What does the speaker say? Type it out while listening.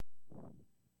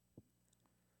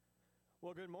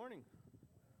Well, good morning.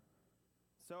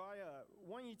 So I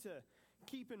want you to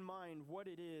keep in mind what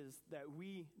it is that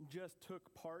we just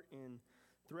took part in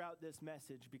throughout this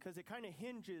message, because it kind of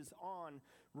hinges on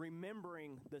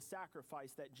remembering the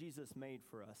sacrifice that Jesus made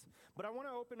for us. But I want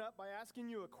to open up by asking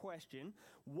you a question.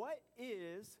 What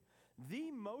is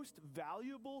the most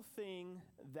valuable thing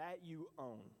that you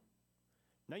own?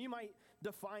 Now, you might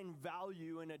define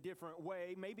value in a different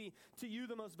way. Maybe to you,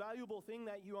 the most valuable thing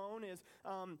that you own is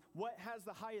what has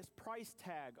the highest price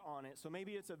tag on it. So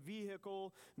maybe it's a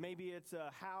vehicle, maybe it's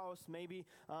a house, maybe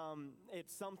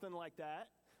it's something like that.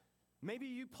 Maybe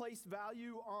you place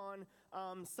value on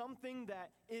something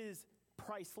that is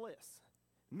priceless.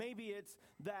 Maybe it's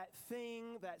that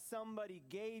thing that somebody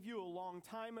gave you a long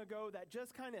time ago that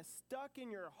just kind of stuck in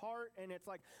your heart, and it's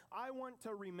like, I want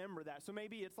to remember that. So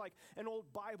maybe it's like an old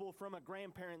Bible from a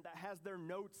grandparent that has their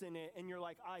notes in it, and you're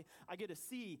like, I get to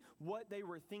see what they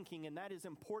were thinking, and that is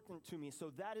important to me.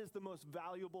 So that is the most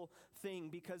valuable thing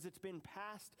because it's been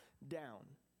passed down.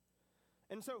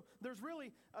 And so there's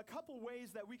really a couple ways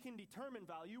that we can determine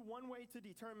value. One way to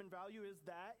determine value is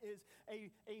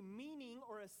a meaning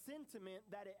or a sentiment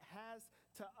that it has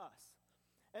to us.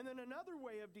 And then another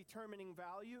way of determining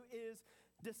value is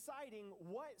deciding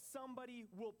what somebody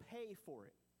will pay for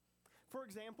it. For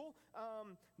example,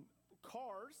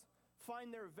 cars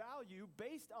find their value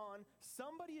based on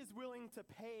somebody is willing to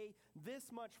pay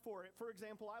this much for it. For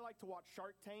example, I like to watch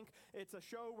Shark Tank. It's a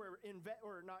show where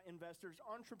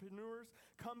entrepreneurs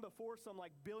come before some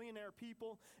like billionaire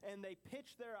people and they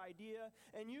pitch their idea.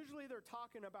 And usually they're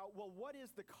talking about, well, what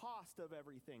is the cost of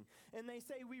everything? And they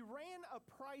say, we ran a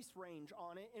price range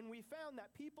on it and we found that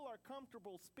people are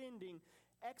comfortable spending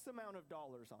X amount of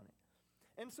dollars on it.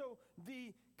 And so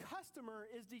the customer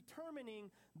is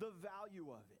determining the value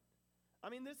of it. I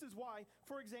mean, this is why,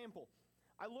 for example,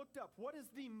 I looked up what is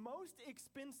the most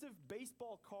expensive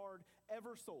baseball card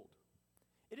ever sold.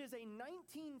 It is a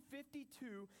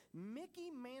 1952 Mickey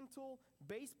Mantle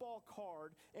baseball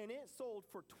card, and it sold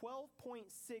for $12.6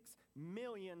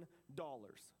 million.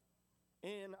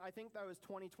 And I think that was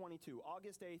 2022,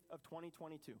 August 8th of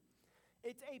 2022.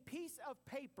 It's a piece of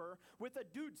paper with a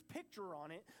dude's picture on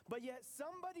it, but yet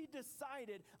somebody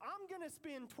decided, I'm going to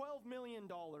spend $12 million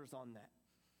on that.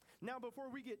 Now, before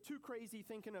we get too crazy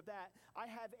thinking of that, I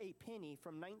have a penny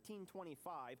from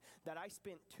 1925 that I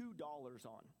spent $2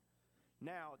 on.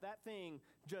 Now, that thing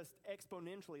just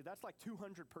exponentially, that's like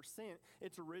 200%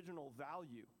 its original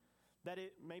value. That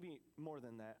it, maybe more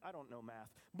than that, I don't know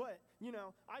math. But,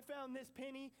 I found this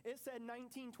penny, it said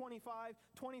 1925,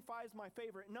 25 is my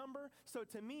favorite number. So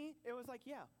to me, it was like,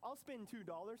 yeah, I'll spend $2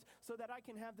 so that I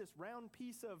can have this round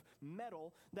piece of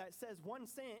metal that says 1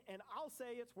 cent, and I'll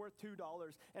say it's worth $2.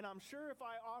 And I'm sure if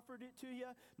I offered it to you,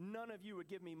 none of you would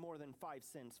give me more than 5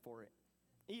 cents for it.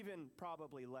 Even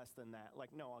probably less than that.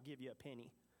 Like, no, I'll give you a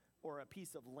penny or a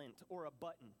piece of lint or a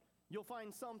button. You'll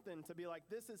find something to be like,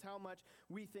 this is how much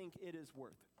we think it is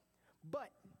worth.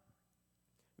 But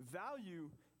value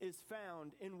is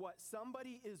found in what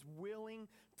somebody is willing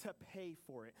to pay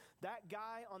for it. That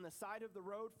guy on the side of the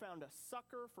road found a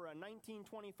sucker for a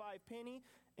 1925 penny,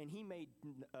 and he made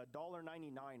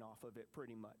 $1.99 off of it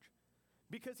pretty much.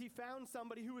 Because he found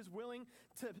somebody who was willing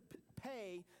to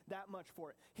pay that much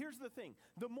for it. Here's the thing.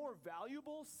 The more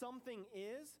valuable something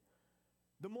is,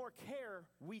 the more care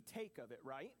we take of it,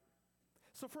 right?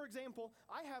 So, for example,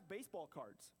 I have baseball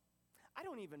cards. I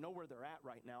don't even know where they're at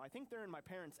right now. I think they're in my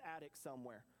parents' attic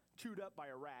somewhere, chewed up by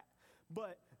a rat.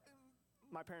 But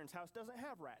my parents' house doesn't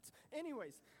have rats.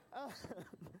 Anyways,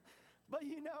 but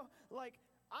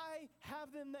I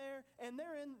have them there, and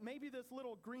they're in maybe this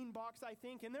little green box, I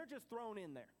think, and they're just thrown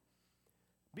in there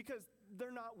because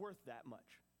they're not worth that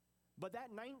much. But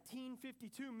that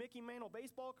 1952 Mickey Mantle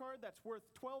baseball card that's worth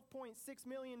 $12.6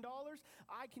 million,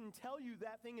 I can tell you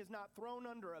that thing is not thrown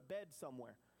under a bed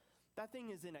somewhere. That thing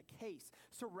is in a case,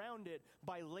 surrounded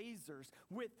by lasers,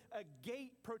 with a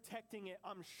gate protecting it,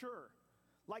 I'm sure.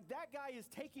 Like, that guy is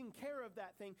taking care of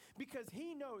that thing because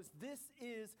he knows this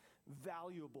is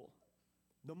valuable.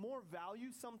 The more value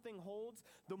something holds,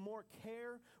 the more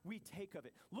care we take of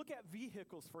it. Look at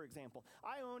vehicles, for example.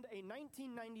 I owned a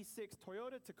 1996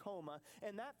 Toyota Tacoma,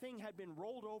 and that thing had been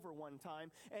rolled over one time,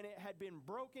 and it had been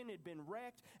broken, it had been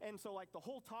wrecked, and so the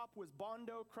whole top was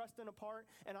Bondo, crusting apart,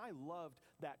 and I loved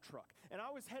that truck. And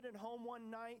I was headed home one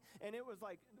night, and it was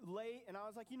late, and I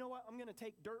was like, you know what, I'm going to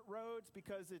take dirt roads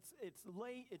because it's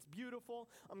late, it's beautiful,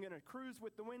 I'm going to cruise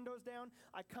with the windows down.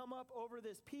 I come up over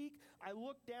this peak, I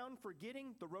look down forgetting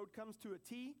the road comes to a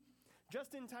T,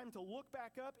 just in time to look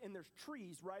back up, and there's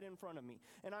trees right in front of me.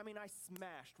 And I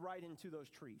smashed right into those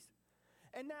trees.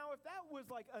 And now if that was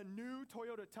like a new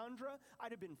Toyota Tundra,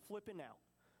 I'd have been flipping out.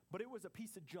 But it was a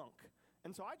piece of junk.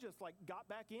 And so I just like got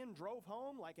back in, drove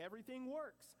home like everything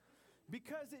works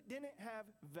because it didn't have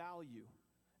value.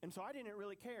 And so I didn't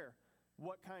really care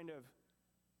what kind of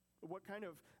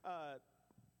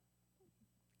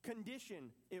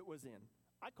condition it was in.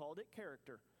 I called it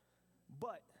character.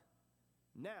 But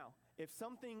now, if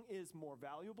something is more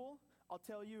valuable, I'll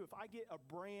tell you, if I get a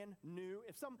brand new,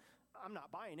 I'm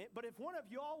not buying it, but if one of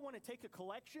y'all want to take a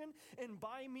collection and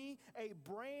buy me a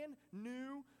brand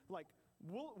new, like,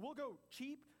 we'll go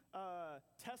cheap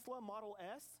Tesla Model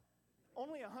S,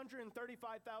 only $135,000,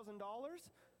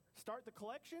 start the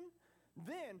collection,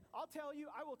 then I'll tell you,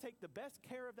 I will take the best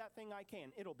care of that thing I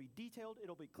can. It'll be detailed,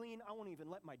 it'll be clean, I won't even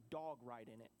let my dog ride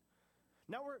in it.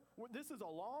 Now, this is a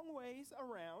long ways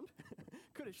around.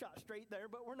 Could have shot straight there,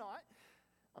 but we're not.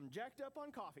 I'm jacked up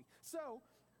on coffee. So,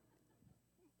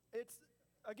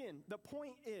 the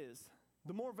point is,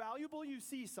 the more valuable you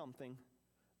see something,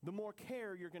 the more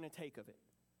care you're going to take of it.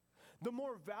 The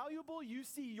more valuable you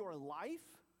see your life,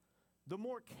 the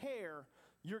more care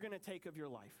you're going to take of your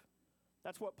life.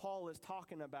 That's what Paul is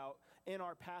talking about in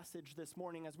our passage this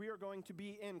morning as we are going to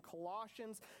be in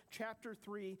Colossians chapter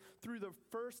 3 through the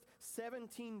first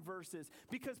 17 verses.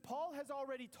 Because Paul has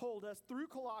already told us through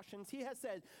Colossians, he has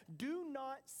said, do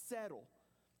not settle.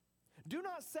 Do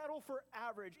not settle for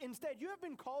average. Instead, you have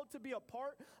been called to be a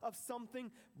part of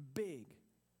something big.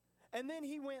 And then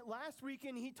he went last week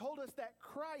and he told us that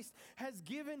Christ has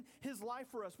given his life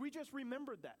for us. We just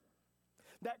remembered that.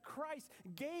 That Christ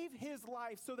gave his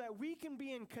life so that we can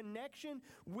be in connection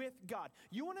with God.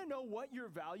 You want to know what your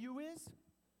value is?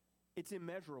 It's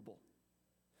immeasurable.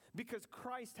 Because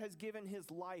Christ has given his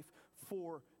life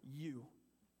for you.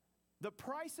 The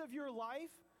price of your life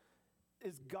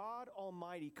is God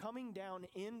Almighty coming down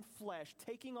in flesh,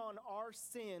 taking on our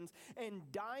sins and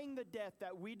dying the death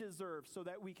that we deserve so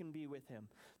that we can be with him.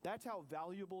 That's how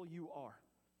valuable you are.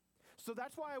 So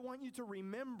that's why I want you to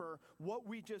remember what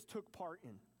we just took part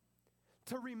in.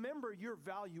 To remember your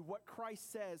value, what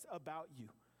Christ says about you.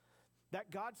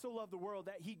 That God so loved the world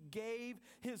that he gave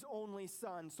his only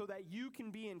son so that you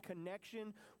can be in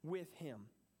connection with him.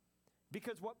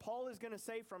 Because what Paul is going to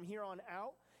say from here on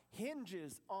out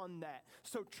hinges on that.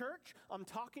 So church, I'm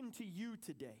talking to you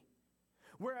today.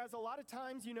 Whereas a lot of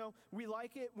times, we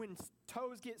like it when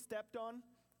toes get stepped on.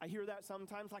 I hear that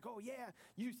sometimes like, oh yeah,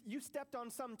 you stepped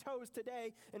on some toes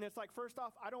today. And it's like, first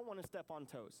off, I don't want to step on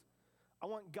toes. I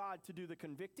want God to do the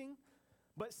convicting.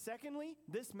 But secondly,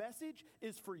 this message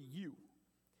is for you.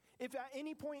 If at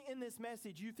any point in this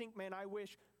message you think, man, I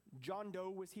wish John Doe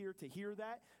was here to hear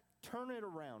that, turn it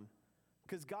around.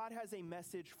 Because God has a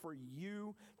message for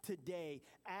you today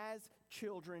as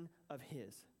children of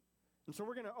his. And so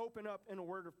we're going to open up in a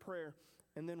word of prayer,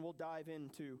 and then we'll dive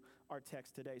into our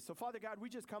text today. So Father God, we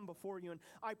just come before you, and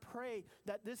I pray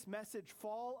that this message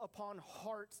fall upon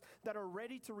hearts that are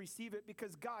ready to receive it,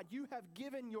 because God, you have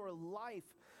given your life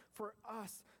for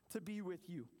us to be with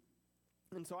you.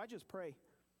 And so I just pray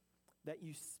that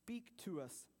you speak to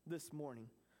us this morning,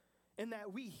 and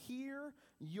that we hear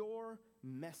your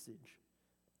message.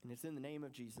 And it's in the name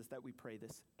of Jesus that we pray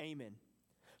this. Amen.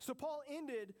 So Paul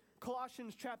ended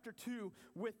Colossians chapter 2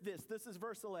 with this. This is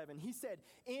verse 11. He said,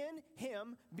 in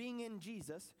him, being in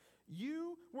Jesus,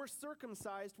 you were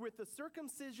circumcised with the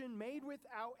circumcision made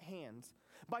without hands,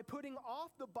 by putting off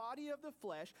the body of the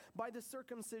flesh by the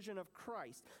circumcision of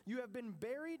Christ. You have been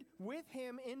buried with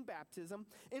him in baptism,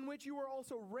 in which you were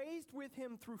also raised with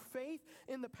him through faith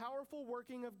in the powerful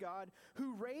working of God,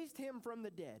 who raised him from the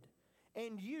dead.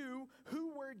 And you,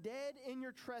 who were dead in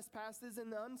your trespasses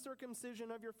and the uncircumcision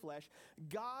of your flesh,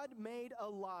 God made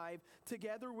alive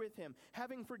together with him,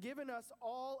 having forgiven us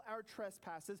all our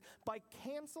trespasses by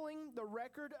canceling the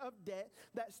record of debt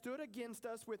that stood against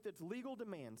us with its legal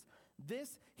demands.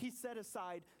 This he set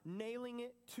aside, nailing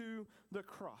it to the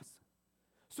cross.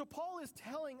 So Paul is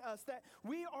telling us that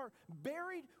we are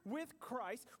buried with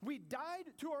Christ. We died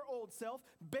to our old self,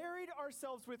 buried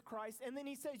ourselves with Christ, and then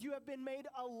he says you have been made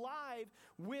alive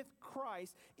with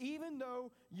Christ, even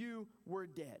though you were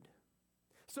dead.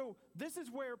 So this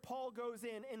is where Paul goes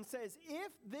in and says,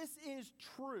 if this is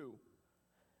true,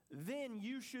 then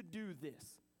you should do this.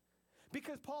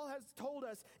 Because Paul has told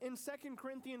us in 2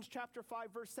 Corinthians chapter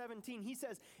 5, verse 17, he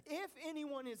says, if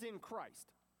anyone is in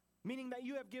Christ, meaning that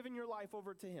you have given your life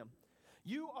over to him,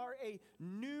 you are a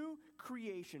new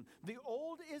creation. The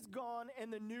old is gone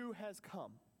and the new has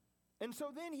come. And so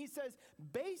then he says,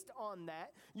 based on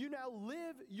that, you now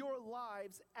live your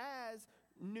lives as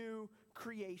new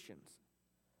creations.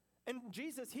 And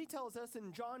Jesus, he tells us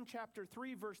in John chapter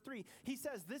 3, verse 3, he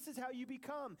says, this is how you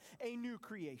become a new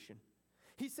creation.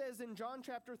 He says in John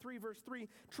chapter 3, verse 3,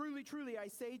 truly, truly, I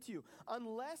say to you,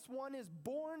 unless one is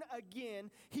born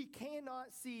again, he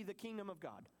cannot see the kingdom of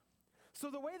God. So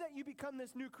the way that you become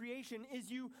this new creation is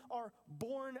you are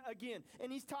born again.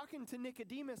 And he's talking to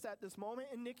Nicodemus at this moment,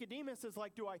 and Nicodemus is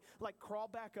like, do I crawl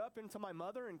back up into my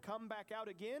mother and come back out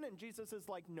again? And Jesus is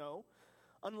like, no.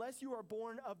 Unless you are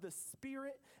born of the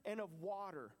Spirit and of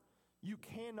water, you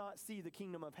cannot see the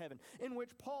kingdom of heaven. In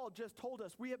which Paul just told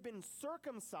us we have been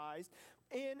circumcised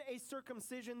in a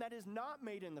circumcision that is not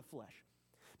made in the flesh.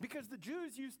 Because the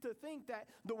Jews used to think that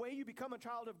the way you become a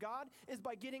child of God is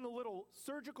by getting a little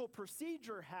surgical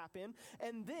procedure happen,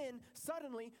 and then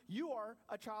suddenly you are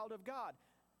a child of God.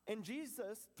 And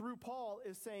Jesus, through Paul,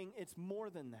 is saying it's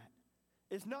more than that.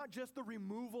 It's not just the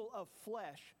removal of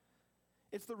flesh,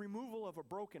 it's the removal of a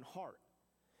broken heart.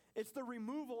 It's the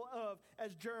removal of,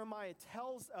 as Jeremiah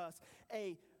tells us,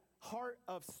 a heart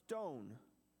of stone,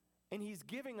 and he's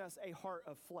giving us a heart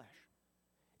of flesh.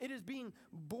 It is being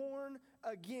born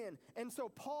again. And so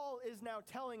Paul is now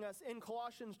telling us in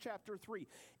Colossians chapter 3,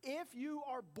 if you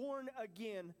are born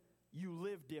again, you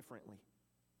live differently.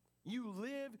 You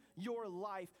live your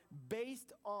life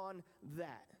based on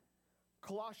that.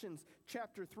 Colossians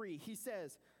chapter 3, he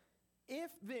says, if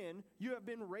then you have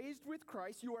been raised with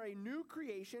Christ, you are a new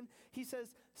creation. He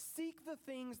says, seek the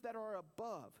things that are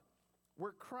above,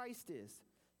 where Christ is,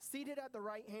 seated at the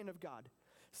right hand of God.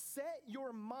 Set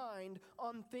your mind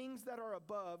on things that are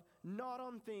above, not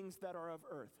on things that are of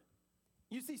earth.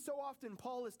 You see, so often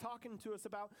Paul is talking to us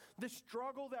about the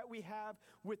struggle that we have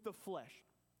with the flesh.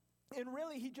 And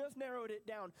really, he just narrowed it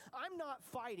down. I'm not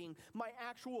fighting my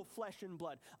actual flesh and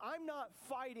blood. I'm not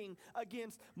fighting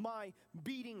against my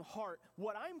beating heart.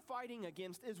 What I'm fighting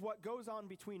against is what goes on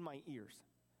between my ears.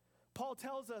 Paul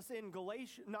tells us in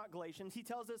Galatians, he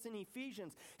tells us in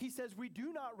Ephesians, he says, we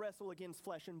do not wrestle against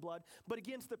flesh and blood, but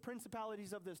against the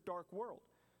principalities of this dark world.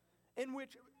 In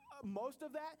which most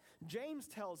of that, James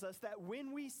tells us that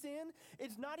when we sin,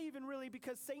 it's not even really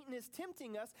because Satan is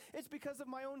tempting us, it's because of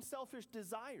my own selfish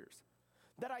desires.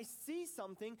 That I see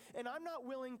something and I'm not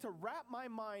willing to wrap my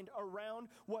mind around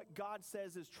what God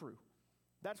says is true.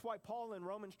 That's why Paul in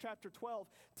Romans chapter 12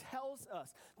 tells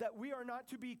us that we are not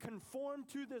to be conformed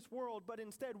to this world, but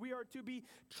instead we are to be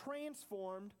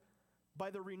transformed by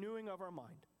the renewing of our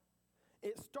mind.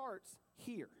 It starts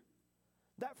here.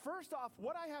 That first off,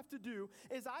 what I have to do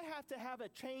is I have to have a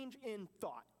change in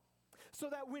thought. So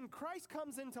that when Christ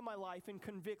comes into my life and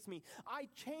convicts me, I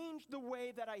change the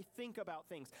way that I think about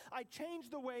things. I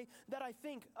change the way that I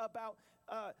think about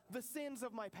the sins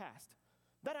of my past.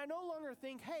 That I no longer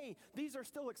think, hey, these are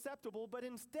still acceptable, but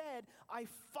instead I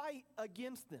fight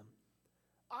against them.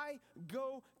 I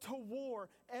go to war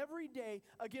every day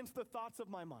against the thoughts of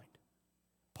my mind.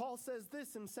 Paul says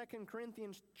this in 2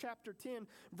 Corinthians chapter 10,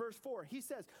 verse 4. He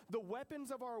says, the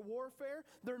weapons of our warfare,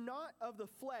 they're not of the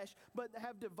flesh, but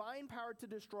have divine power to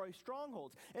destroy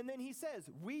strongholds. And then he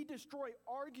says, we destroy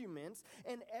arguments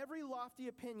and every lofty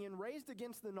opinion raised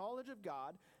against the knowledge of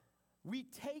God. We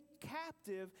take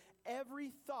captive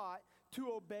every thought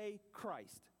to obey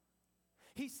Christ.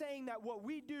 He's saying that what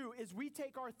we do is we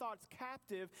take our thoughts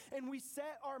captive and we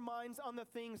set our minds on the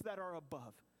things that are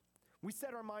above. We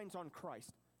set our minds on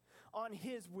Christ, on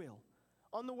His will,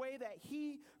 on the way that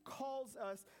He calls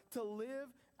us to live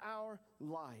our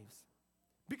lives.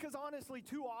 Because honestly,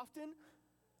 too often,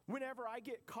 whenever I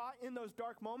get caught in those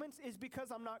dark moments, is because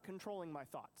I'm not controlling my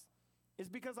thoughts. It's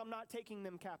because I'm not taking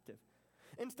them captive.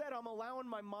 Instead, I'm allowing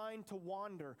my mind to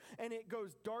wander, and it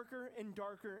goes darker and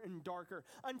darker and darker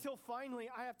until finally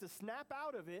I have to snap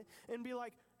out of it and be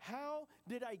like, how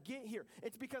did I get here?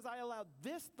 It's because I allowed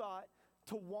this thought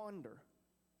to wander,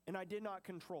 and I did not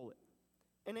control it.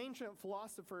 An ancient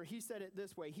philosopher, he said it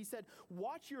this way. He said,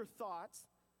 watch your thoughts,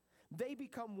 they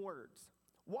become words.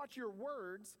 Watch your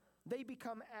words, they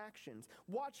become actions.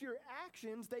 Watch your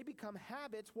actions, they become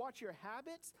habits. Watch your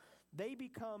habits, they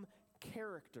become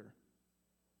character.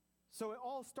 So it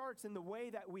all starts in the way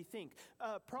that we think.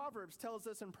 Proverbs tells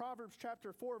us in Proverbs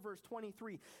chapter 4, verse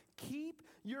 23, keep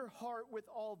your heart with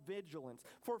all vigilance,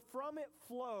 for from it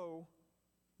flow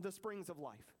the springs of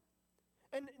life.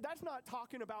 And that's not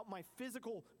talking about my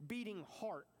physical beating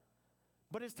heart,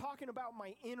 but it's talking about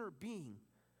my inner being,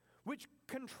 which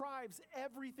contrives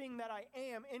everything that I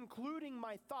am, including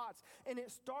my thoughts. And it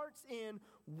starts in,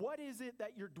 what is it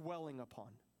that you're dwelling upon?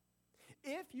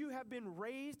 If you have been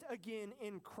raised again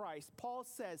in Christ, Paul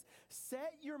says,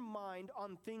 set your mind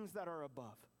on things that are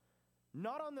above,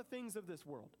 not on the things of this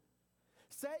world.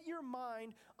 Set your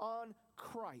mind on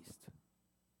Christ.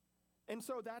 And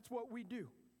so that's what we do.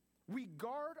 We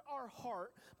guard our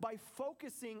heart by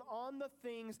focusing on the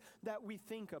things that we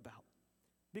think about.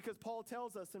 Because Paul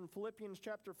tells us in Philippians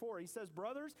chapter 4, he says,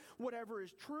 brothers, whatever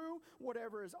is true,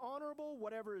 whatever is honorable,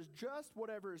 whatever is just,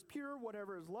 whatever is pure,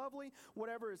 whatever is lovely,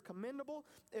 whatever is commendable,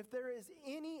 if there is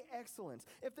any excellence,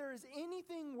 if there is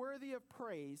anything worthy of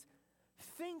praise,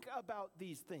 think about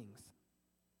these things.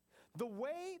 The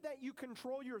way that you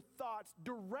control your thoughts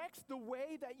directs the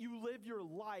way that you live your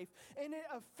life, and it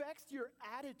affects your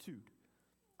attitude.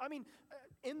 I mean,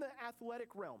 in the athletic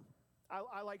realm,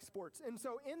 I like sports. And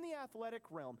so in the athletic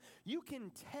realm, you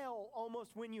can tell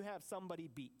almost when you have somebody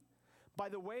beat by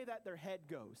the way that their head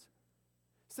goes.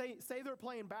 Say they're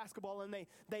playing basketball and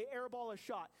they airball a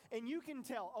shot, and you can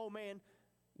tell, oh man,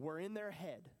 we're in their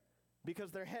head,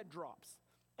 because their head drops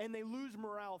and they lose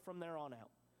morale from there on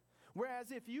out.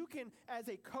 Whereas if you can, as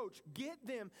a coach, get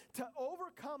them to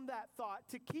overcome that thought,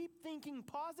 to keep thinking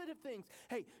positive things,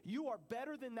 hey, you are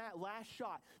better than that last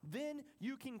shot, then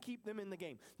you can keep them in the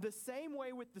game. The same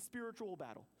way with the spiritual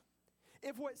battle.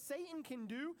 If what Satan can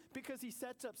do, because he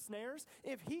sets up snares,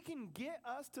 if he can get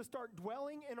us to start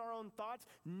dwelling in our own thoughts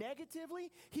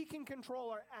negatively, he can control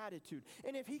our attitude.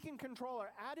 And if he can control our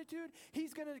attitude,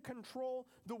 he's going to control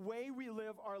the way we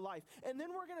live our life. And then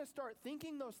we're going to start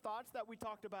thinking those thoughts that we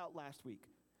talked about last week.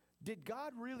 Did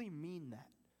God really mean that?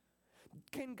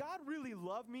 Can God really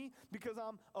love me because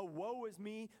I'm a woe is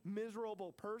me,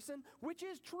 miserable person? Which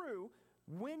is true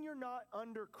when you're not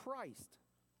under Christ.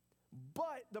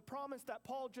 But the promise that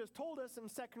Paul just told us in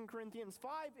 2 Corinthians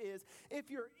 5 is,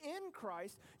 if you're in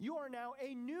Christ, you are now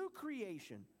a new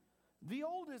creation. The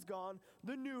old is gone,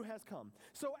 the new has come.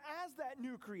 So as that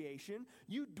new creation,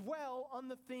 you dwell on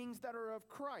the things that are of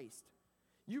Christ.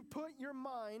 You put your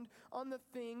mind on the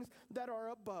things that are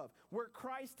above, where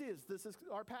Christ is. This is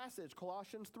our passage,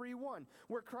 Colossians 3:1,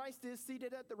 where Christ is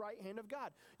seated at the right hand of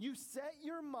God. You set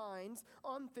your minds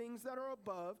on things that are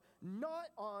above, not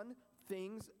on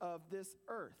things of this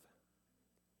earth.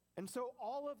 And so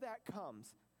all of that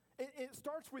comes. It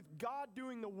starts with God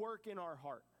doing the work in our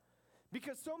heart.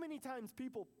 Because so many times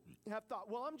people have thought,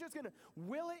 well, I'm just going to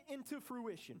will it into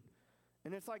fruition.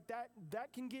 And it's like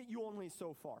that can get you only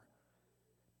so far.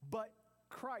 But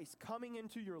Christ coming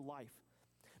into your life,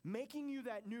 making you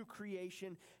that new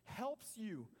creation, helps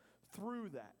you through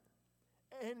that.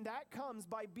 And that comes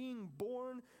by being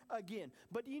born again.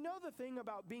 But do you know the thing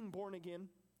about being born again?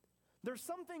 There's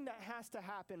something that has to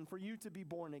happen for you to be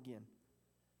born again.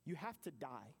 You have to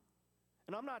die.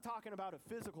 And I'm not talking about a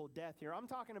physical death here. I'm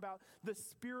talking about the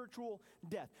spiritual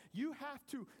death. You have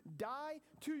to die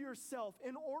to yourself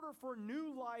in order for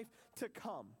new life to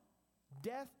come.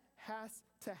 Death has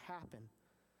to happen.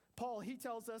 Paul, he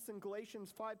tells us in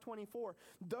Galatians 5:24,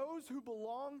 those who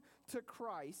belong to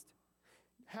Christ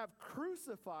have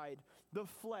crucified the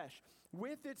flesh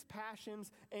with its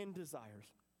passions and desires.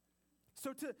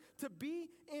 So to be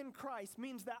in Christ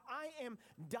means that I am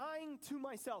dying to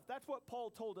myself. That's what Paul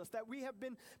told us, that we have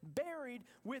been buried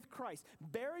with Christ.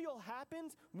 Burial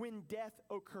happens when death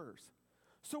occurs.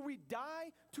 So we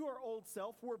die to our old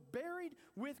self, we're buried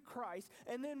with Christ,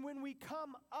 and then when we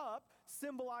come up,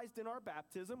 symbolized in our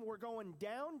baptism, we're going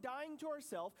down, dying to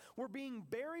ourselves, we're being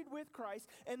buried with Christ,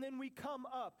 and then we come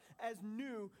up as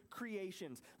new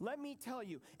creations. Let me tell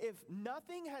you, if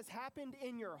nothing has happened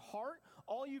in your heart,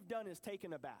 all you've done is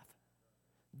taken a bath.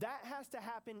 That has to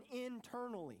happen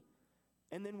internally,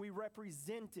 and then we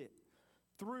represent it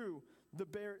through the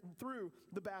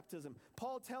baptism.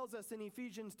 Paul tells us in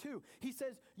Ephesians 2, he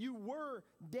says, you were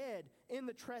dead in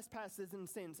the trespasses and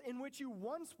sins in which you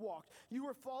once walked. You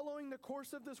were following the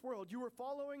course of this world. You were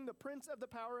following the prince of the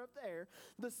power of the air,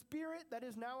 the spirit that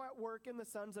is now at work in the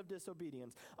sons of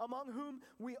disobedience, among whom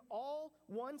we all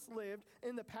once lived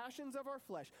in the passions of our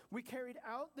flesh. We carried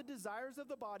out the desires of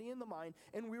the body and the mind,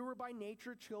 and we were by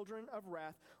nature children of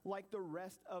wrath like the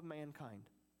rest of mankind.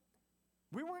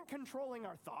 We weren't controlling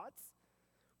our thoughts.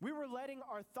 We were letting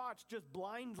our thoughts just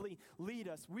blindly lead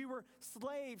us. We were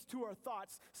slaves to our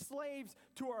thoughts, slaves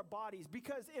to our bodies.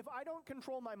 Because if I don't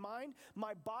control my mind,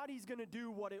 my body's going to do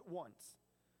what it wants.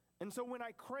 And so when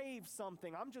I crave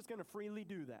something, I'm just going to freely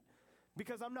do that.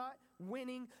 Because I'm not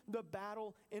winning the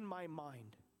battle in my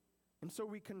mind. And so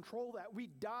we control that. We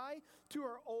die to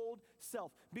our old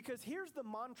self. Because here's the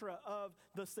mantra of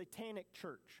the satanic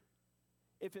church.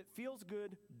 If it feels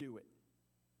good, do it.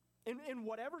 In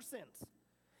whatever sense.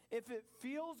 If it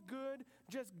feels good,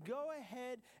 just go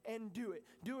ahead and do it.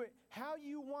 Do it how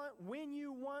you want, when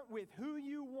you want, with who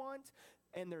you want,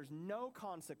 and there's no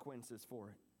consequences for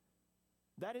it.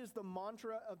 That is the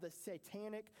mantra of the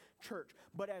satanic church.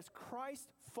 But as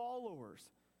Christ followers,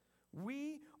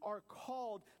 We are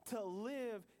called to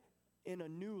live in a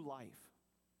new life.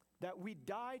 That we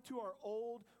die to our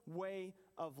old way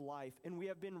of life and we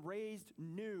have been raised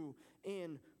new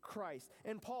in Christ.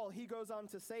 And Paul, he goes on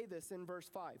to say this in verse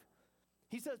 5.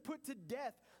 He says, put to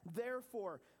death,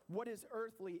 therefore, what is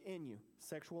earthly in you: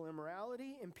 sexual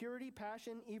immorality, impurity,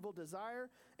 passion, evil desire,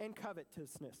 and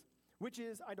covetousness, which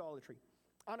is idolatry.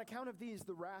 On account of these,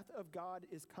 the wrath of God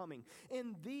is coming.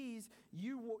 In these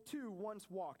you too once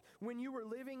walked, when you were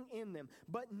living in them.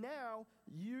 But now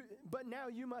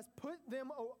you must put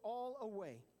them all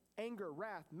away: anger,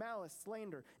 wrath, malice,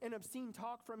 slander, and obscene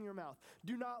talk from your mouth.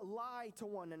 Do not lie to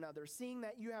one another, seeing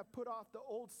that you have put off the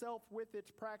old self with its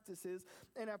practices,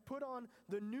 and have put on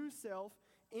the new self,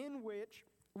 in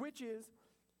which is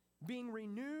being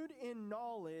renewed in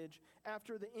knowledge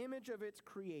after the image of its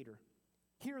creator.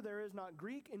 Here there is not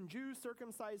Greek and Jew,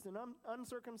 circumcised and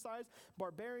uncircumcised,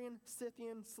 barbarian,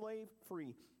 Scythian, slave,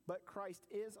 free, but Christ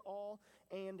is all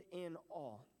and in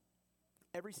all.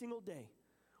 Every single day,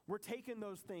 we're taking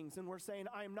those things and we're saying,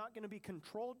 I am not going to be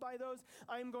controlled by those.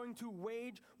 I am going to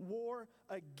wage war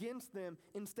against them.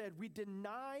 Instead, we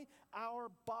deny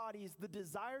our bodies the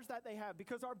desires that they have,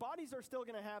 because our bodies are still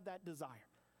going to have that desire.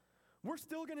 We're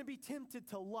still going to be tempted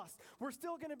to lust. We're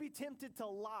still going to be tempted to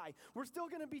lie. We're still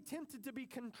going to be tempted to be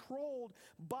controlled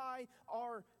by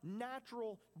our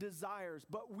natural desires,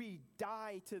 but we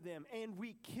die to them and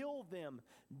we kill them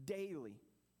daily.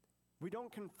 We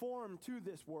don't conform to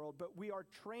this world, but we are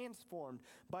transformed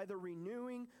by the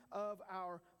renewing of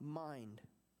our mind.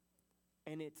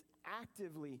 And it's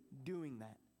actively doing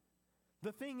that.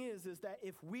 The thing is that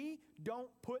if we don't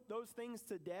put those things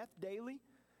to death daily,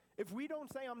 if we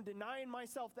don't say, I'm denying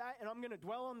myself that and I'm going to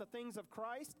dwell on the things of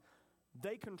Christ,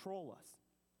 they control us.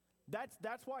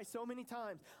 That's why so many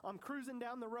times I'm cruising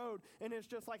down the road and it's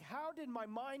just like, how did my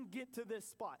mind get to this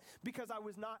spot? Because I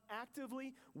was not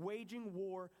actively waging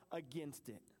war against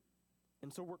it.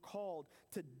 And so we're called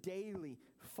to daily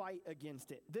fight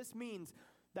against it. This means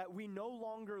that we no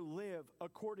longer live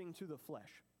according to the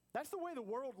flesh. That's the way the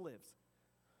world lives.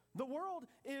 The world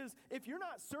is, if you're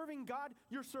not serving God,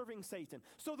 you're serving Satan.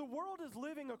 So the world is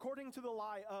living according to the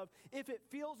lie of, if it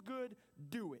feels good,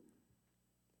 do it.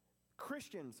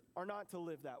 Christians are not to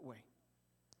live that way.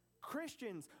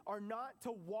 Christians are not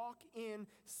to walk in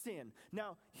sin.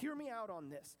 Now, hear me out on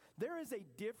this. There is a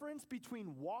difference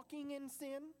between walking in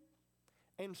sin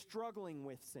and struggling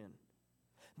with sin.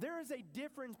 There is a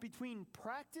difference between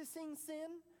practicing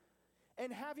sin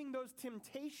and having those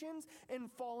temptations and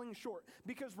falling short.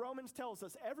 Because Romans tells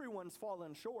us everyone's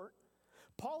fallen short.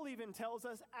 Paul even tells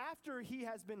us after he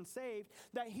has been saved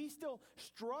that he still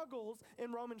struggles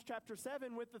in Romans chapter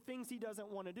 7 with the things he doesn't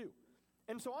want to do.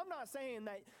 And so I'm not saying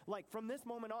that, like, from this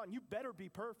moment on, you better be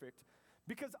perfect,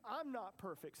 because I'm not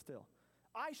perfect still.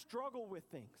 I struggle with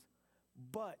things.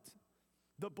 But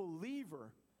the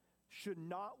believer should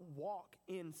not walk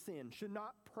in sin, should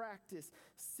not practice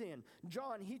sin.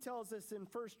 John, he tells us in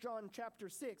 1 John chapter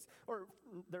 6, or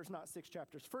there's not 6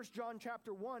 chapters, 1 John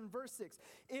chapter 1, verse 6.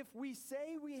 If we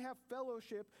say we have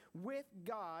fellowship with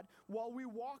God while we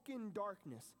walk in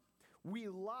darkness, we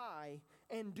lie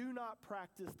and do not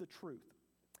practice the truth.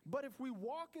 But if we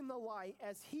walk in the light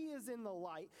as he is in the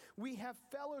light, we have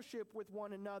fellowship with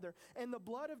one another, and the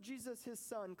blood of Jesus, his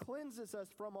son, cleanses us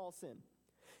from all sin.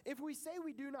 If we say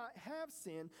we do not have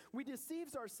sin, we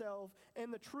deceive ourselves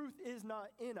and the truth is not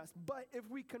in us. But if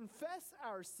we confess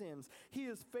our sins, he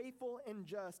is faithful and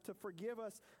just to forgive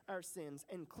us our sins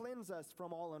and cleanse us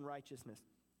from all unrighteousness.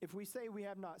 If we say we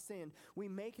have not sinned, we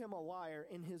make him a liar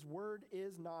and his word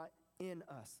is not in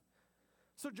us.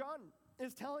 So John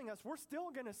is telling us we're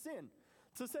still going to sin.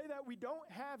 To say that we don't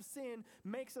have sin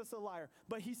makes us a liar.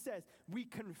 But he says we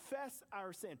confess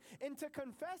our sin. And to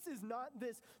confess is not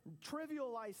this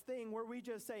trivialized thing where we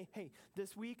just say, hey,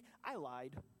 this week I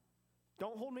lied.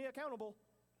 Don't hold me accountable.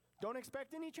 Don't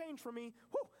expect any change from me.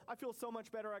 Whew, I feel so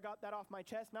much better. I got that off my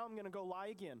chest. Now I'm going to go lie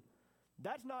again.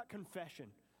 That's not confession.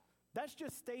 That's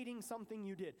just stating something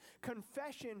you did.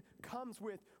 Confession comes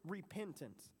with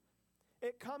repentance.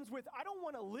 It comes with, I don't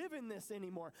want to live in this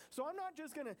anymore. So I'm not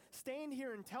just going to stand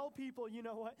here and tell people, you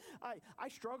know what, I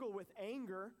struggle with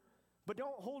anger, but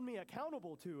don't hold me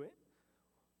accountable to it.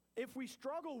 If we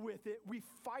struggle with it, we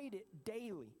fight it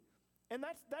daily. And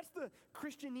that's the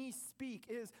Christianese speak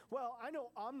is, well, I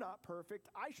know I'm not perfect.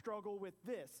 I struggle with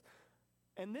this.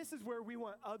 And this is where we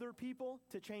want other people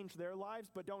to change their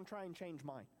lives, but don't try and change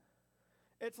mine.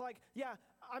 It's like, yeah,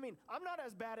 I mean, I'm not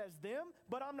as bad as them,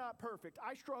 but I'm not perfect.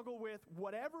 I struggle with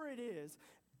whatever it is,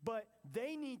 but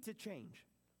they need to change.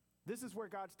 This is where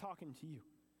God's talking to you.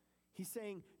 He's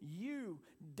saying, you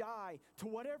die to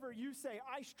whatever you say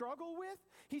I struggle with.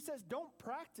 He says, don't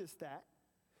practice that.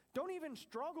 Don't even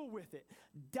struggle with it.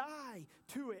 Die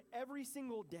to it every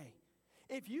single day.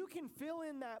 If you can fill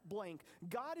in that blank,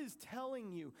 God is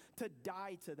telling you to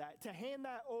die to that, to hand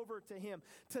that over to Him,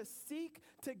 to seek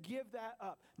to give that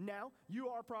up. Now, you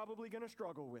are probably going to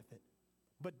struggle with it,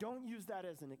 but don't use that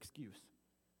as an excuse.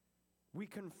 We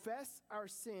confess our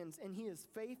sins, and He is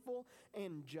faithful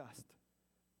and just.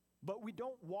 But we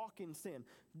don't walk in sin.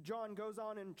 John goes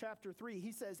on in chapter 3.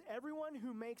 He says, everyone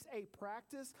who makes a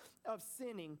practice of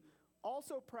sinning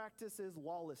also practices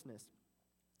lawlessness.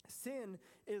 Sin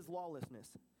is lawlessness.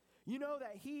 You know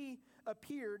that He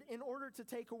appeared in order to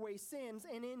take away sins,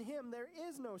 and in Him there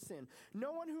is no sin.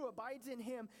 No one who abides in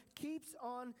Him keeps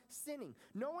on sinning.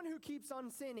 No one who keeps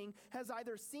on sinning has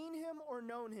either seen Him or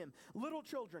known Him. Little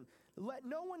children, let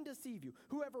no one deceive you.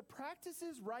 Whoever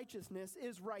practices righteousness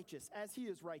is righteous, as He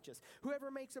is righteous.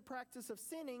 Whoever makes a practice of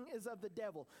sinning is of the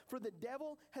devil, for the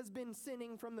devil has been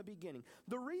sinning from the beginning.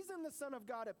 The reason the Son of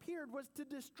God appeared was to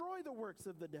destroy the works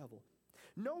of the devil.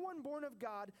 No one born of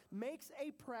God makes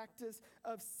a practice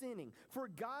of sinning, for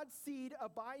God's seed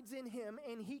abides in him,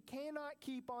 and he cannot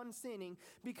keep on sinning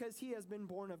because he has been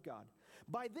born of God.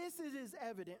 By this it is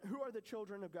evident who are the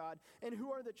children of God and who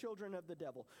are the children of the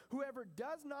devil. Whoever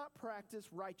does not practice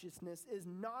righteousness is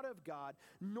not of God,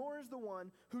 nor is the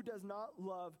one who does not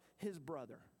love his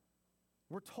brother.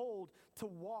 We're told to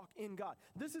walk in God.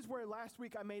 This is where last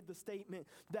week I made the statement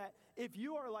that if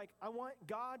you are like, I want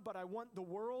God, but I want the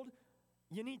world,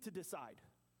 you need to decide.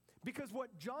 Because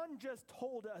what John just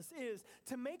told us is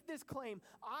to make this claim,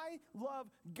 I love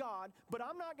God, but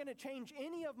I'm not going to change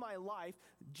any of my life.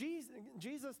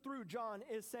 Jesus through John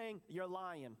is saying, you're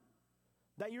lying.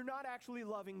 That you're not actually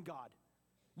loving God.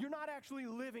 You're not actually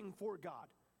living for God.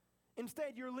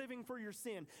 Instead, you're living for your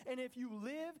sin. And if you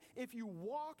live, if you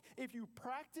walk, if you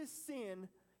practice sin,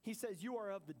 he says you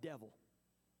are of the devil.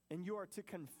 And you are to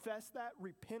confess that,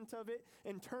 repent of it,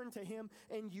 and turn to him,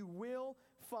 and you will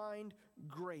find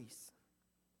grace.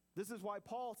 This is why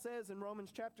Paul says in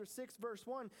Romans chapter 6, verse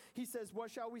 1, he says, what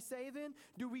shall we say then?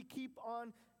 Do we keep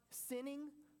on sinning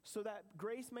so that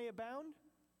grace may abound?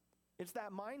 It's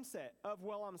that mindset of,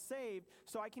 well, I'm saved,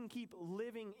 so I can keep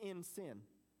living in sin.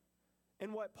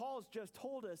 And what Paul's just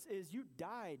told us is you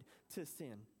died to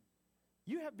sin.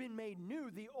 You have been made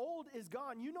new. The old is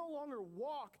gone. You no longer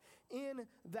walk in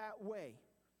that way.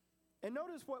 And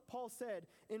notice what Paul said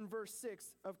in verse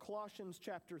 6 of Colossians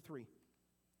chapter 3.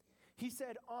 He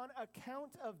said, on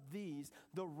account of these,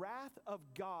 the wrath of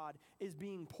God is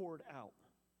being poured out.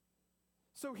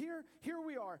 So here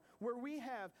we are, where we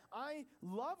have, I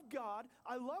love God.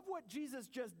 I love what Jesus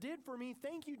just did for me.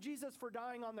 Thank you, Jesus, for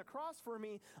dying on the cross for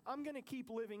me. I'm going to keep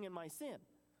living in my sin.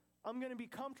 I'm going to be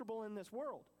comfortable in this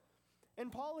world. And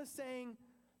Paul is saying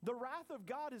the wrath of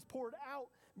God is poured out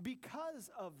because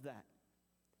of that.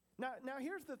 Now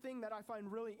here's the thing that I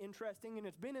find really interesting, and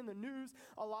it's been in the news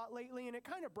a lot lately, and it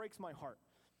kind of breaks my heart.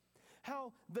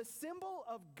 How the symbol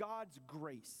of God's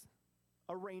grace,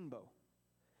 a rainbow,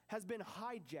 has been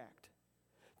hijacked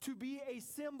to be a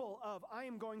symbol of I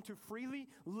am going to freely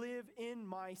live in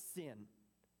my sin.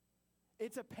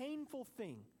 It's a painful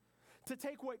thing to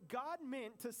take what God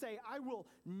meant to say, I will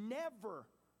never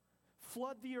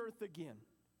flood the earth again.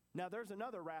 Now there's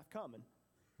another wrath coming,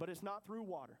 but it's not through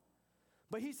water.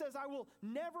 But he says, I will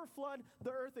never flood the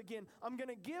earth again. I'm going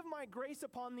to give my grace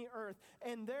upon the earth.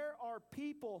 And there are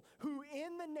people who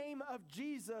in the name of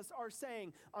Jesus are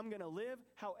saying, I'm going to live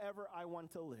however I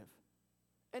want to live.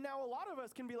 And now a lot of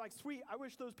us can be like, sweet, I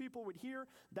wish those people would hear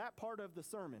that part of the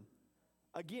sermon.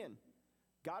 Again,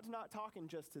 God's not talking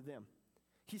just to them.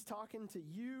 He's talking to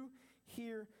you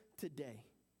here today.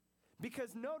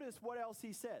 Because notice what else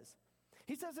he says.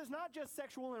 He says it's not just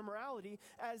sexual immorality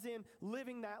as in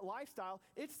living that lifestyle.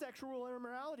 It's sexual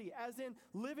immorality as in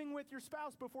living with your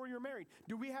spouse before you're married.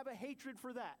 Do we have a hatred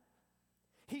for that?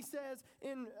 He says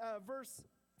in verse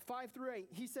 5 through 8,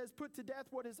 he says, put to death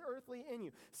what is earthly in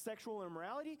you. Sexual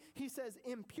immorality. He says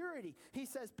impurity. He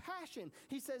says passion.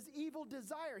 He says evil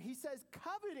desire. He says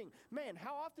coveting. Man,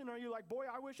 how often are you like, boy,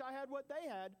 I wish I had what they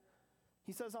had?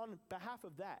 He says on behalf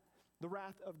of that, the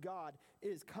wrath of God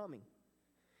is coming.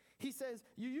 He says,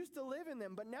 you used to live in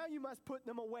them, but now you must put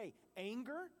them away.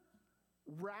 Anger,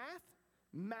 wrath,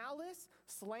 malice,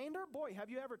 slander. Boy,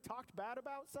 have you ever talked bad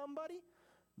about somebody?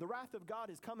 The wrath of God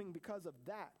is coming because of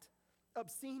that.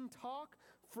 Obscene talk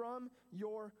from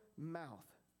your mouth.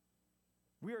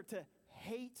 We are to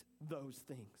hate those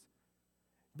things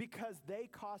because they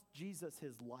cost Jesus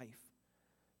his life.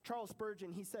 Charles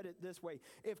Spurgeon, he said it this way: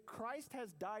 if Christ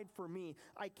has died for me,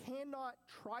 I cannot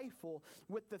trifle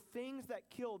with the things that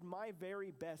killed my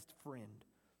very best friend.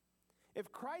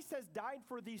 If Christ has died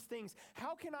for these things,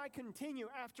 how can I continue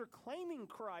after claiming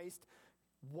Christ,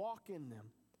 walk in them?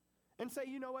 And say,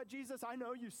 you know what, Jesus, I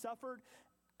know you suffered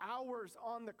hours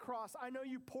on the cross. I know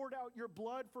you poured out your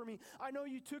blood for me. I know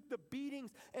you took the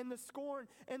beatings and the scorn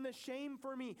and the shame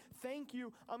for me. Thank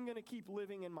you. I'm going to keep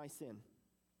living in my sin.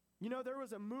 You know, there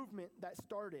was a movement that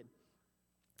started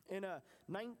in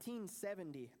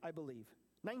 1970, I believe.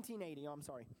 1980, I'm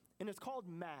sorry. And it's called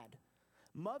MAD,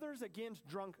 Mothers Against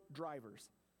Drunk Drivers.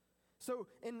 So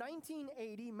in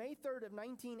 1980, May 3rd of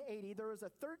 1980, there was a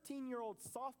 13-year-old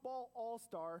softball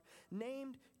all-star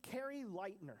named Carrie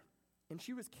Lightner, and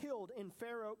she was killed in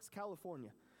Fair Oaks,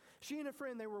 California. She and a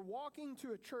friend, they were walking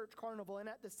to a church carnival, and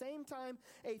at the same time,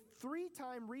 a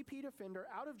 3-time repeat offender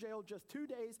out of jail just 2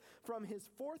 days from his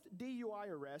 4th DUI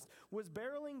arrest was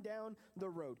barreling down the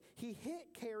road. He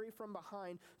hit Carrie from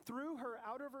behind, threw her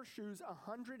out of her shoes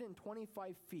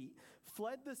 125 feet,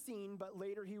 fled the scene, but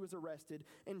later he was arrested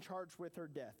and charged with her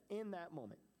death. In that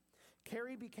moment,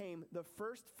 Carrie became the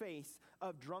first face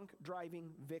of drunk driving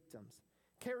victims.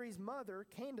 Carrie's mother,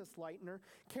 Candace Lightner,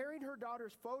 carried her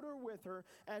daughter's photo with her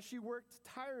as she worked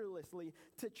tirelessly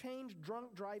to change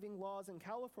drunk driving laws in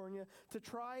California to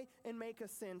try and make a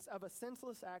sense of a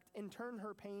senseless act and turn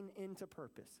her pain into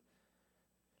purpose.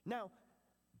 Now,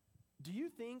 do you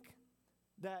think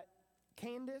that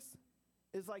Candace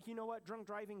is like, you know what, drunk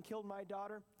driving killed my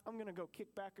daughter? I'm going to go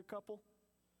kick back a couple.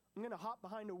 I'm going to hop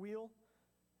behind a wheel.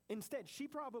 Instead, she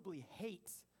probably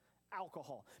hates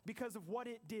alcohol because of what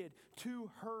it did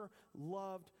to her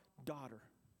loved daughter.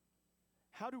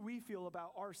 How do we feel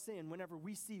about our sin whenever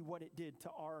we see what it did to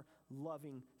our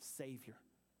loving Savior?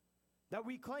 That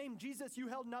we claim, Jesus, you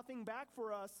held nothing back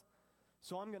for us,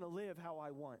 so I'm going to live how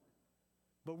I want.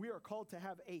 But we are called to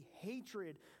have a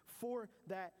hatred for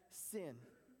that sin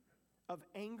of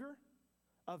anger,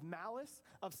 of malice,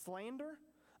 of slander,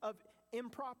 of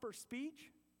improper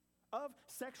speech, of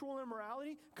sexual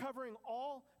immorality, covering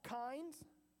all kinds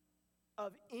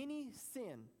of any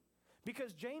sin.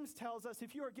 Because James tells us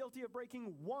if you are guilty of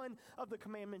breaking one of the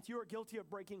commandments, you are guilty of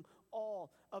breaking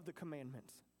all of the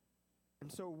commandments. And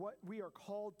so what we are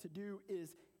called to do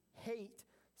is hate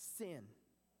sin.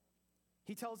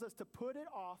 He tells us to put it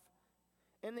off,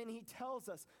 and then he tells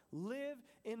us live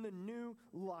in the new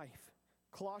life.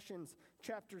 Colossians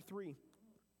chapter 3.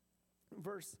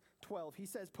 Verse 12, he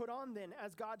says, put on then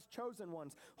as God's chosen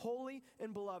ones, holy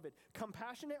and beloved,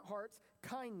 compassionate hearts,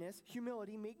 kindness,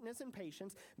 humility, meekness, and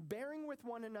patience, bearing with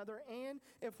one another, and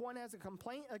if one has a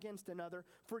complaint against another,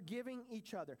 forgiving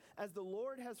each other. As the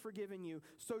Lord has forgiven you,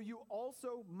 so you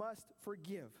also must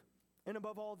forgive. And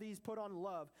above all these, put on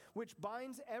love, which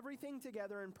binds everything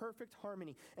together in perfect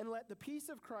harmony. And let the peace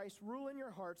of Christ rule in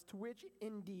your hearts, to which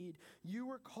indeed you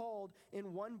were called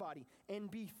in one body, and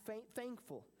be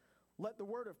thankful. Let the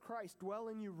word of Christ dwell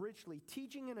in you richly,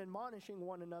 teaching and admonishing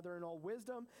one another in all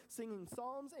wisdom, singing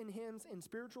psalms and hymns and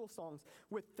spiritual songs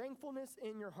with thankfulness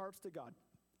in your hearts to God.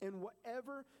 And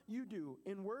whatever you do,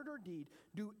 in word or deed,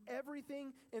 do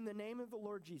everything in the name of the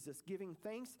Lord Jesus, giving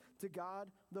thanks to God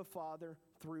the Father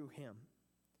through him.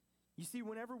 You see,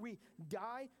 whenever we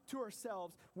die to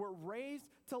ourselves, we're raised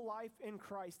to life in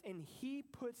Christ, and he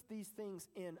puts these things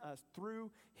in us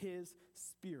through his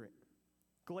Spirit.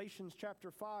 Galatians chapter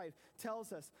 5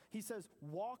 tells us, he says,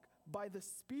 walk by the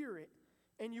Spirit,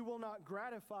 and you will not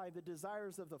gratify the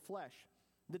desires of the flesh.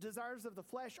 The desires of the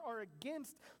flesh are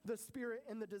against the Spirit,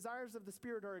 and the desires of the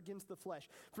Spirit are against the flesh.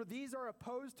 For these are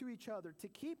opposed to each other to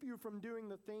keep you from doing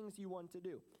the things you want to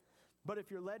do. But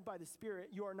if you're led by the Spirit,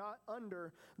 you are not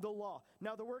under the law.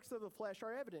 Now the works of the flesh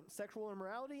are evident: sexual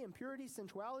immorality, impurity,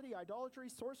 sensuality, idolatry,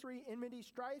 sorcery, enmity,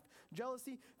 strife,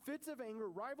 jealousy, fits of anger,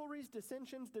 rivalries,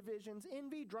 dissensions, divisions,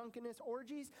 envy, drunkenness,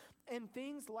 orgies, and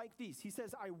things like these. He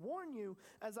says, I warn you,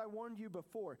 as I warned you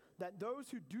before, that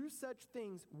those who do such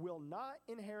things will not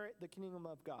inherit the kingdom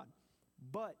of God.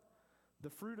 But the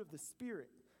fruit of the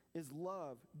Spirit is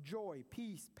love, joy,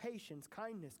 peace, patience,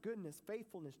 kindness, goodness,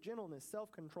 faithfulness, gentleness,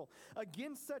 self-control.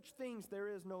 Against such things there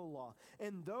is no law.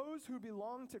 And those who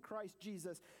belong to Christ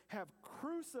Jesus have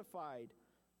crucified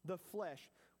the flesh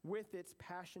with its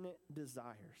passionate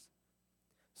desires.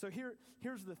 So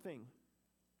here's the thing.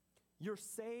 You're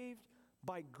saved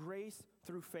by grace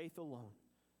through faith alone.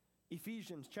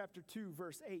 Ephesians chapter 2,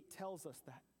 verse 8 tells us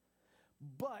that.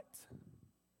 But,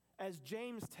 as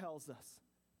James tells us,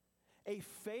 a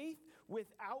faith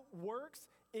without works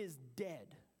is dead.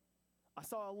 I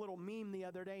saw a little meme the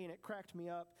other day and it cracked me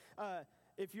up.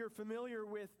 If you're familiar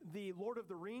with the Lord of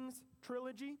the Rings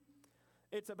trilogy,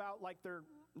 it's about like they're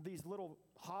these little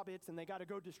hobbits and they got to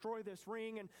go destroy this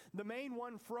ring. And the main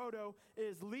one, Frodo,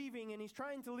 is leaving and he's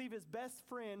trying to leave his best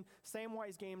friend,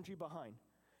 Samwise Gamgee, behind.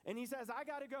 And he says, I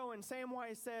got to go. And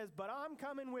Samwise says, but I'm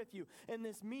coming with you. And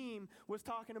this meme was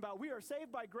talking about we are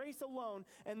saved by grace alone.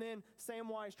 And then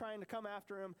Samwise, trying to come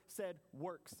after him, said,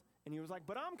 works. And he was like,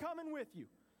 but I'm coming with you.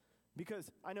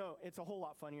 Because I know it's a whole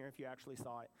lot funnier if you actually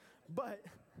saw it. But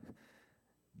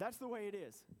that's the way it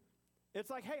is. It's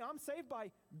like, hey, I'm saved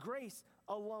by grace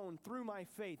alone through my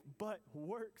faith, but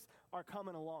works are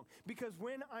coming along. Because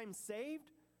when I'm saved,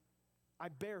 I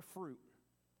bear fruit,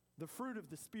 the fruit of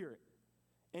the Spirit,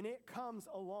 and it comes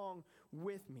along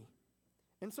with me.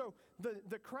 And so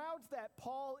the crowds that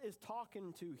Paul is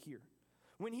talking to here,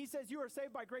 when he says you are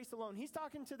saved by grace alone, he's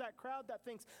talking to that crowd that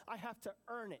thinks, I have to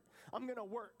earn it. I'm going to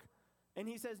work. And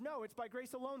he says, no, it's by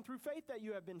grace alone through faith that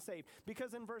you have been saved.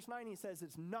 Because in verse 9 he says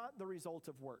it's not the result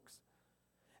of works.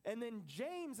 And then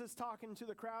James is talking to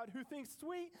the crowd who thinks,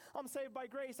 sweet, I'm saved by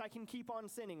grace. I can keep on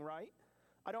sinning, right?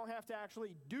 I don't have to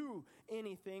actually do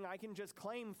anything. I can just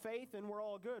claim faith and we're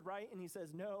all good, right? And he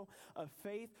says, no, a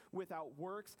faith without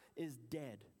works is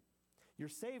dead. You're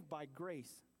saved by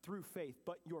grace through faith,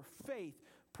 but your faith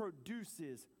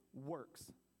produces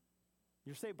works.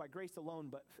 You're saved by grace alone,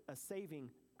 but a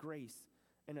saving grace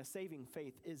and a saving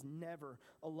faith is never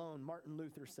alone. Martin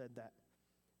Luther said that.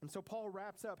 And so Paul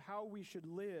wraps up how we should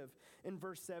live in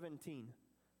verse 17.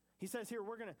 He says here,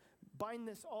 we're going to bind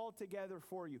this all together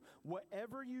for you.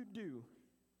 Whatever you do,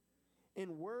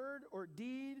 in word or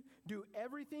deed, do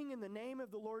everything in the name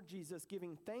of the Lord Jesus,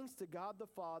 giving thanks to God the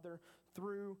Father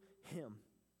through him.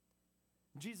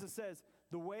 Jesus says,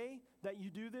 the way that you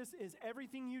do this is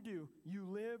everything you do, you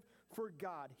live for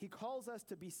God. He calls us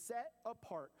to be set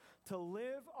apart, to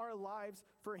live our lives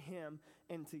for him,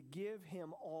 and to give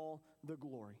him all the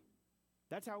glory.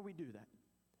 That's how we do that.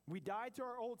 We die to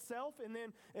our old self, and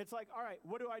then it's like, all right,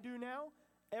 what do I do now?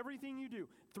 Everything you do,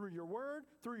 through your word,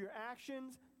 through your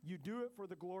actions, you do it for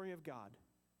the glory of God.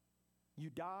 You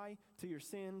die to your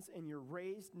sins, and you're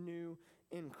raised new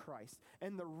in Christ.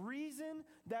 And the reason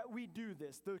that we do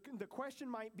this, the question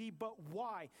might be, but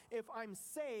why? If I'm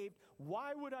saved,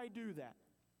 why would I do that?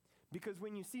 Because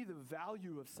when you see the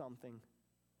value of something,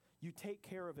 you take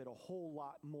care of it a whole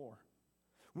lot more.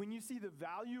 When you see the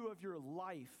value of your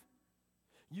life,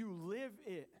 you live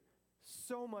it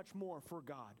so much more for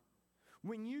God.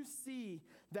 When you see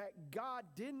that God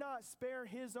did not spare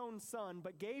his own son,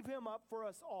 but gave him up for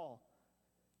us all,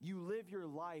 you live your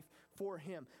life for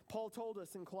him. Paul told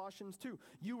us in Colossians 2,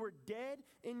 you were dead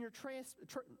in your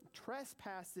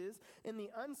trespasses, in the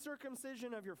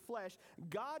uncircumcision of your flesh.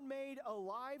 God made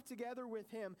alive together with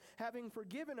him, having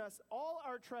forgiven us all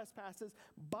our trespasses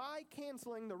by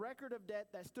canceling the record of debt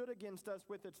that stood against us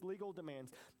with its legal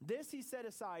demands. This he set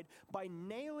aside by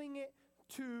nailing it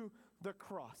to the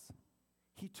cross.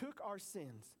 He took our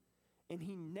sins and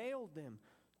he nailed them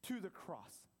to the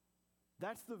cross.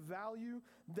 That's the value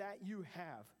that you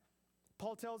have.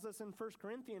 Paul tells us in 1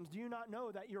 Corinthians, do you not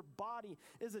know that your body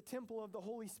is a temple of the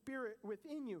Holy Spirit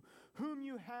within you, whom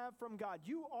you have from God?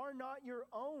 You are not your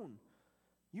own.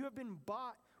 You have been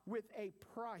bought with a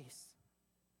price.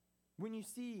 When you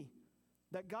see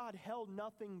that God held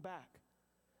nothing back,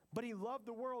 but he loved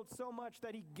the world so much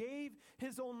that he gave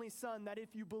his only son, that if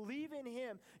you believe in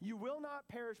him, you will not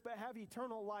perish but have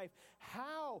eternal life.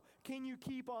 How can you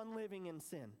keep on living in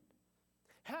sin?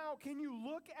 How can you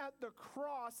look at the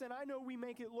cross, and I know we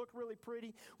make it look really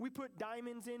pretty. We put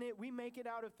diamonds in it. We make it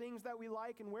out of things that we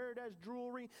like and wear it as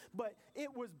jewelry, but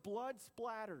it was blood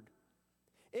splattered.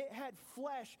 It had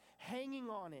flesh hanging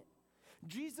on it.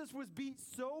 Jesus was beat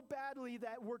so badly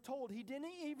that we're told he didn't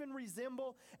even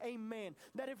resemble a man.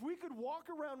 That if we could walk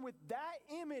around with that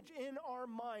image in our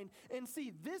mind and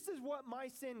see this is what my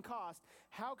sin cost,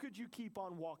 how could you keep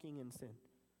on walking in sin?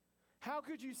 How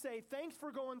could you say, thanks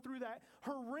for going through that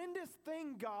horrendous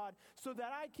thing, God, so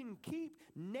that I can keep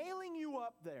nailing you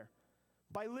up there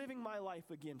by living my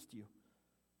life against you?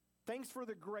 Thanks for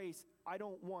the grace. I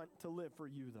don't want to live for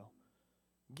you, though.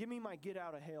 Give me my get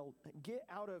out of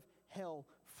hell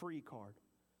free card.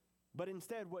 But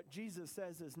instead, what Jesus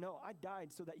says is, no, I died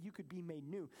so that you could be made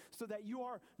new, so that you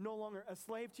are no longer a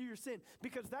slave to your sin.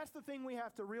 Because that's the thing we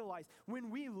have to realize.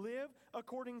 When we live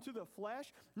according to the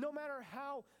flesh, no matter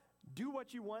how do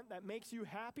what you want that makes you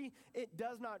happy, it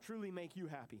does not truly make you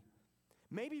happy.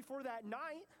 Maybe for that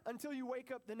night until you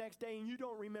wake up the next day and you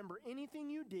don't remember anything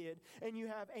you did and you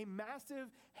have a massive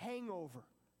hangover.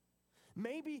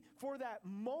 Maybe for that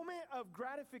moment of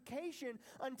gratification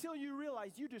until you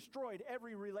realize you destroyed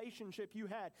every relationship you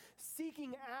had,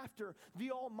 seeking after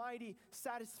the almighty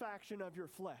satisfaction of your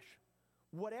flesh.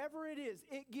 whatever it is,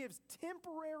 it gives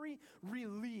temporary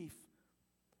relief.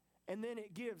 And then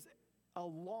it gives a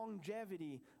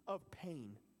longevity of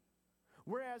pain.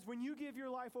 Whereas when you give your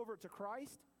life over to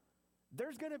Christ,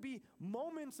 there's going to be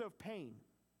moments of pain,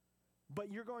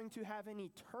 but you're going to have an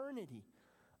eternity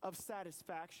of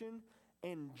satisfaction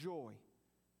and joy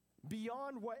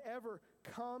beyond whatever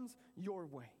comes your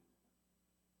way.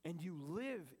 And you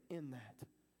live in that.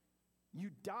 You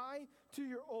die to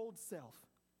your old self.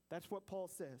 That's what Paul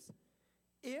says.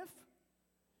 If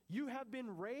you have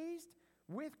been raised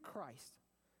with Christ,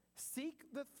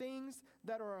 seek the things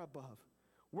that are above,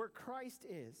 where Christ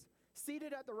is,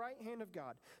 seated at the right hand of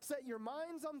God. Set your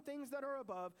minds on things that are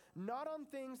above, not on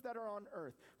things that are on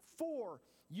earth. For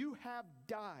you have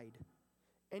died,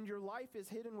 and your life is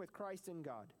hidden with Christ in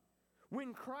God.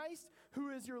 When Christ, who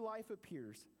is your life,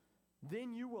 appears,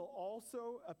 then you will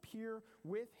also appear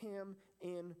with him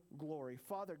in glory.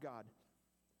 Father God,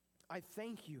 I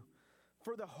thank you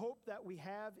for the hope that we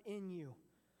have in you.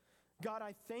 God,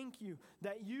 I thank you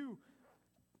that you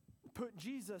put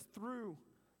Jesus through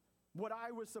what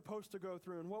I was supposed to go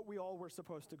through and what we all were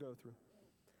supposed to go through.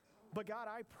 But God,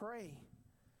 I pray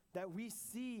that we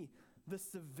see the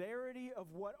severity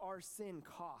of what our sin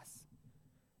costs.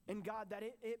 And God, that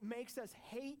it makes us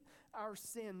hate our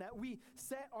sin, that we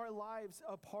set our lives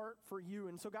apart for you.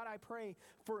 And so God, I pray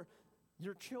for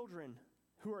your children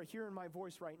who are hearing my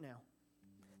voice right now,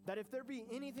 that if there be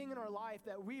anything in our life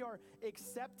that we are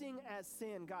accepting as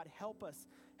sin, God, help us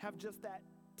have just that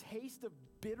taste of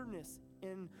bitterness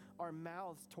in our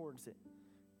mouths towards it,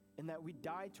 and that we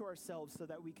die to ourselves so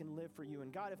that we can live for you.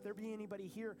 And God, if there be anybody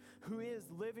here who is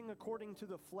living according to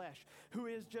the flesh, who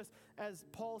is just, as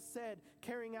Paul said,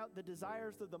 carrying out the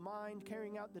desires of the mind,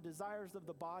 carrying out the desires of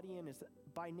the body, and is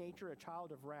by nature a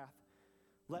child of wrath,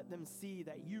 let them see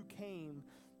that you came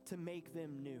to make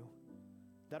them new.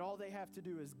 That all they have to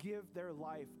do is give their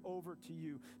life over to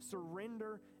you,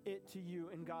 surrender it to you,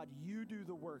 and God, you do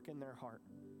the work in their heart.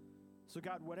 So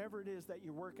God, whatever it is that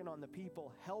you're working on the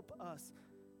people, help us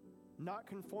not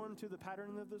conform to the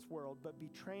pattern of this world, but be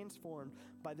transformed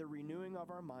by the renewing of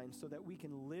our minds so that we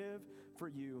can live for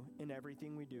you in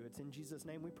everything we do. It's in Jesus'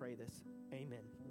 name we pray this. Amen.